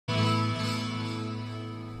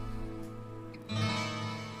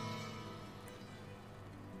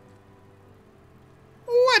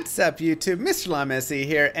What's up, YouTube? Mr. LaMessy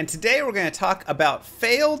here, and today we're going to talk about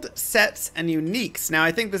failed sets and uniques. Now,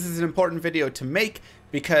 I think this is an important video to make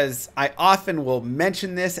because I often will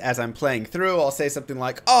mention this as I'm playing through. I'll say something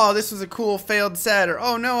like, oh, this was a cool failed set, or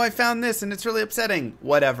oh no, I found this and it's really upsetting,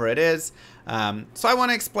 whatever it is. So I want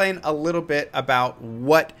to explain a little bit about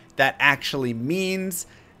what that actually means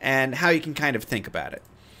and how you can kind of think about it.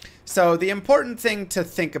 So the important thing to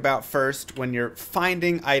think about first when you're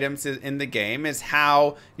finding items in the game is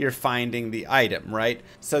how you're finding the item, right?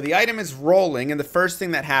 So the item is rolling, and the first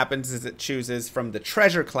thing that happens is it chooses from the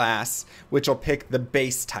treasure class, which will pick the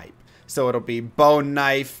base type. So it'll be bone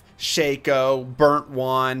knife, shako, burnt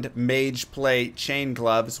wand, mage plate, chain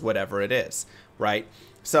gloves, whatever it is, right?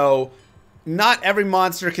 So not every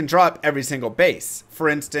monster can drop every single base. For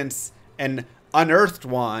instance, an unearthed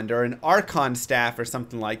wand or an archon staff or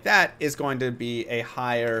something like that is going to be a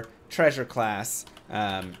higher treasure class,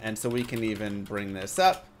 and so we can even bring this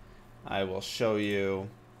up. I will show you,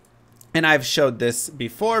 and I've showed this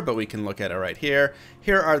before, but we can look at it right here.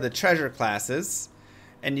 Here are the treasure classes,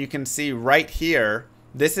 and you can see right here,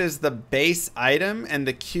 this is the base item and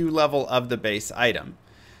the Q level of the base item.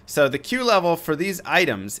 So the Q level for these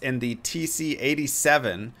items in the TC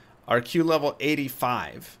 87 are Q level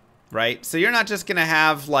 85. Right? So you're not just going to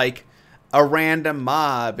have like a random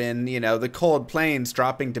mob in, you know, the cold plains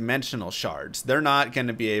dropping dimensional shards. They're not going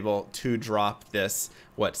to be able to drop this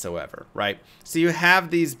whatsoever, right? So you have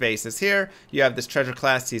these bases here. You have this treasure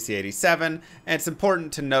class TC87, and it's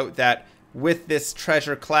important to note that with this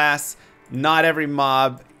treasure class, not every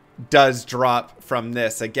mob does drop from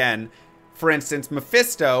this. Again, for instance,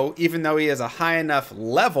 Mephisto, even though he is a high enough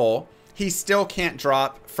level, he still can't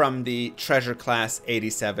drop from the treasure class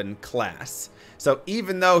 87 class. So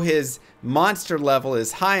even though his monster level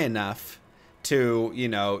is high enough to, you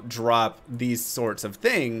know, drop these sorts of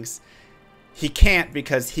things, he can't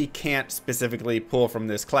because he can't specifically pull from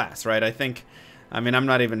this class, right? I mean, I'm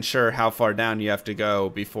not even sure how far down you have to go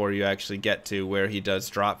before you actually get to where he does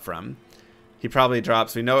drop from. He probably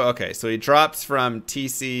drops, we know, okay, so he drops from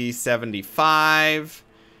TC 75.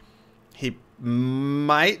 He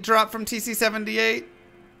might drop from TC 78.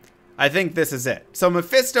 I think this is it. So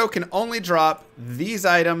Mephisto can only drop these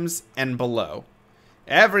items and below.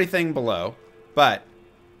 Everything below, but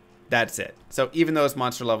that's it. So even though his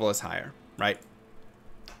monster level is higher, right?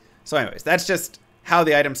 So anyways, that's just how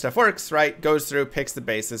the item stuff works, right? Goes through, picks the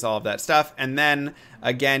bases, all of that stuff. And then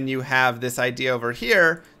again, you have this idea over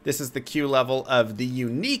here. This is the Q level of the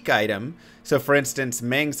unique item. So for instance,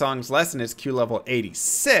 Mang Song's lesson is Q level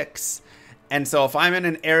 86. And so if I'm in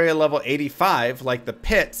an area level 85, like the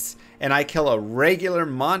pits, and I kill a regular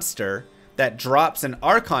monster that drops an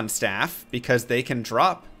Archon staff, because they can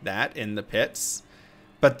drop that in the pits,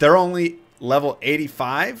 but they're only level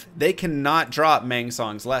 85, they cannot drop Mang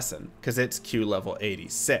Song's lesson, because it's Q level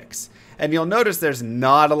 86. And you'll notice there's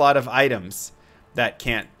not a lot of items that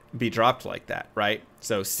can't be dropped like that, right?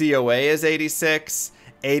 So COA is 86,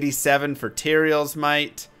 87 for Tyrael's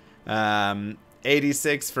Might,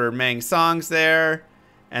 86 for Mang Song's there,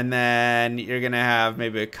 and then you're gonna have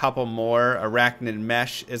maybe a couple more. Arachnid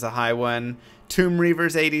Mesh is a high one. Tomb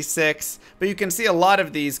Reaver's 86, but you can see a lot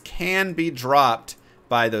of these can be dropped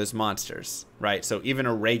by those monsters, right? So even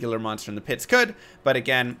a regular monster in the pits could, but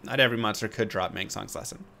again, not every monster could drop Mang Song's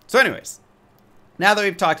lesson. So anyways, now that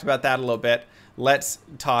we've talked about that a little bit, let's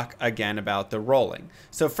talk again about the rolling.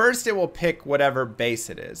 So first it will pick whatever base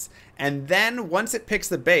it is. And then once it picks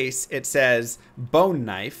the base, it says bone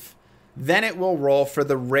knife. Then it will roll for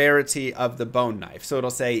the rarity of the bone knife. So it'll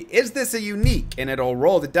say, is this a unique? And it'll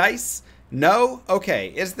roll the dice. No? Okay.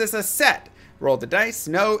 Is this a set? Roll the dice.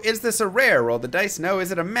 No. Is this a rare? Roll the dice. No.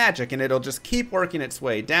 Is it a magic? And it'll just keep working its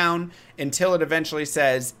way down until it eventually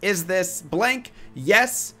says, is this blank?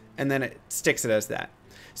 Yes. And then it sticks it as that.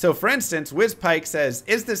 So for instance, Wizpike says,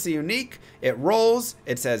 is this a unique? It rolls,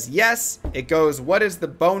 it says yes, it goes, what is the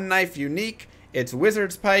bone knife unique? It's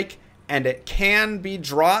Wizard's Pike, and it can be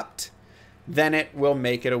dropped, then it will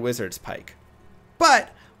make it a Wizard's Pike.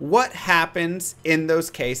 But what happens in those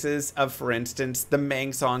cases of, for instance, the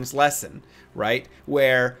Mang Song's lesson, right?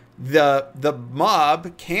 Where the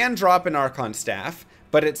mob can drop an Archon staff,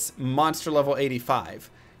 but it's monster level 85.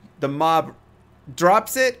 The mob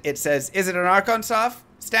drops it, it says, is it an Archon staff?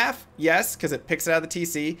 Yes, because it picks it out of the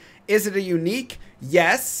TC. Is it a unique?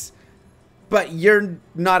 Yes, but you're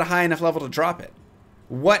not a high enough level to drop it.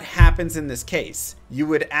 What happens in this case? You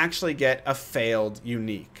would actually get a failed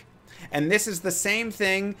unique. And this is the same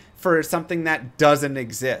thing for something that doesn't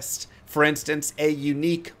exist. For instance, a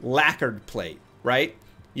unique lacquered plate, right?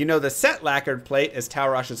 You know the set lacquered plate is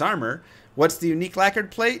Taurosh's armor. What's the unique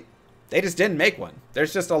lacquered plate? They just didn't make one.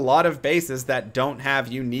 There's just a lot of bases that don't have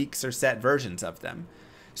uniques or set versions of them.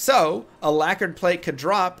 So a lacquered plate could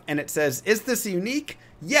drop and it says, is this unique?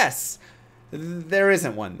 Yes. There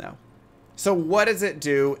isn't one though. So what does it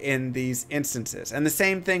do in these instances? And the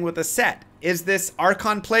same thing with a set. Is this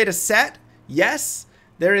Archon plate a set? Yes.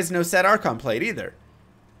 There is no set Archon plate either.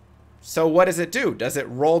 So what does it do? Does it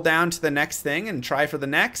roll down to the next thing and try for the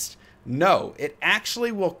next? No. It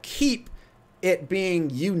actually will keep it being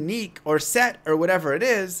unique or set or whatever it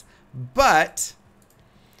is, but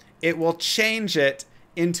it will change it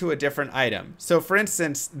into a different item. So for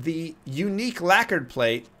instance, the unique lacquered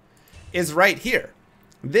plate is right here.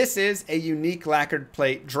 This is a unique lacquered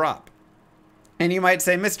plate drop. And you might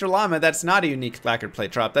say, Mr. Llama, that's not a unique lacquered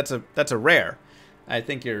plate drop. That's a rare. I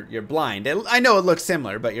think you're blind. I know it looks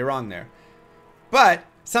similar, but you're wrong there. But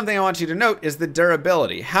something I want you to note is the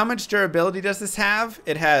durability. How much durability does this have?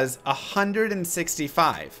 It has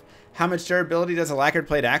 165. How much durability does a lacquered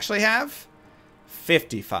plate actually have?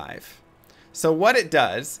 55. So what it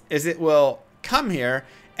does is it will come here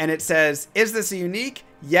and it says, is this a unique?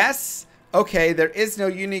 Yes. Okay, there is no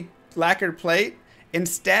unique lacquered plate.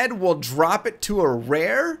 Instead, we'll drop it to a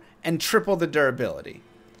rare and triple the durability.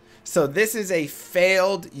 So this is a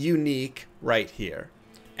failed unique right here.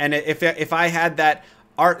 And if I had that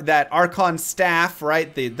Archon staff,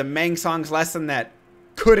 right, the Mang Song's lesson that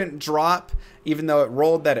couldn't drop, even though it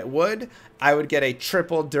rolled that it would, I would get a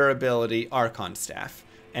triple durability Archon staff.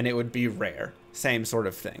 And it would be rare. Same sort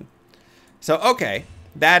of thing. So, okay,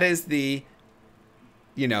 that is the,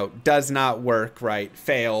 you know, does not work, right?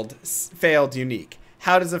 Failed unique.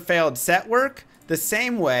 How does a failed set work? The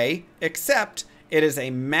same way, except it is a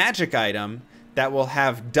magic item that will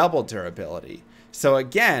have double durability. So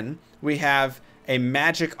again, we have a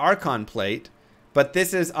magic Archon plate, but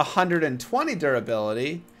this is 120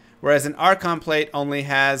 durability, whereas an Archon plate only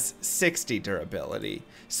has 60 durability.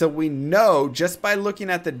 So we know just by looking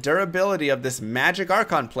at the durability of this magic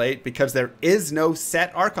Archon plate, because there is no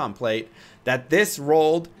set Archon plate, that this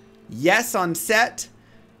rolled yes on set,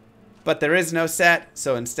 but there is no set,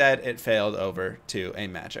 so instead it failed over to a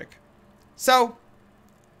magic. So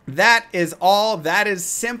that is all. That is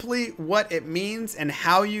simply what it means and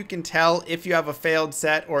how you can tell if you have a failed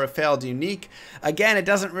set or a failed unique. Again, it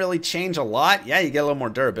doesn't really change a lot. Yeah, you get a little more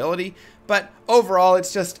durability, but overall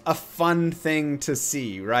it's just a fun thing to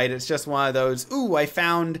see, right? It's just one of those, ooh, I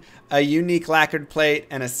found a unique lacquered plate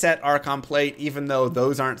and a set Archon plate, even though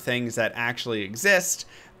those aren't things that actually exist,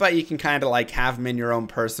 but you can kind of like have them in your own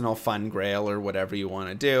personal fun grail or whatever you want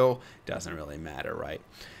to do. Doesn't really matter, right?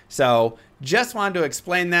 So just wanted to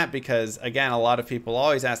explain that because, again, a lot of people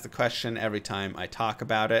always ask the question every time I talk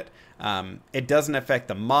about it. It doesn't affect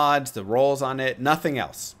the mods, the rolls on it, nothing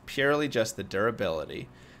else. Purely just the durability.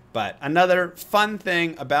 But another fun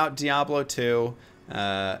thing about Diablo 2,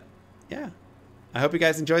 yeah. I hope you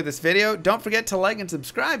guys enjoyed this video. Don't forget to like and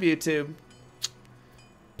subscribe, YouTube.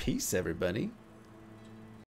 Peace, everybody.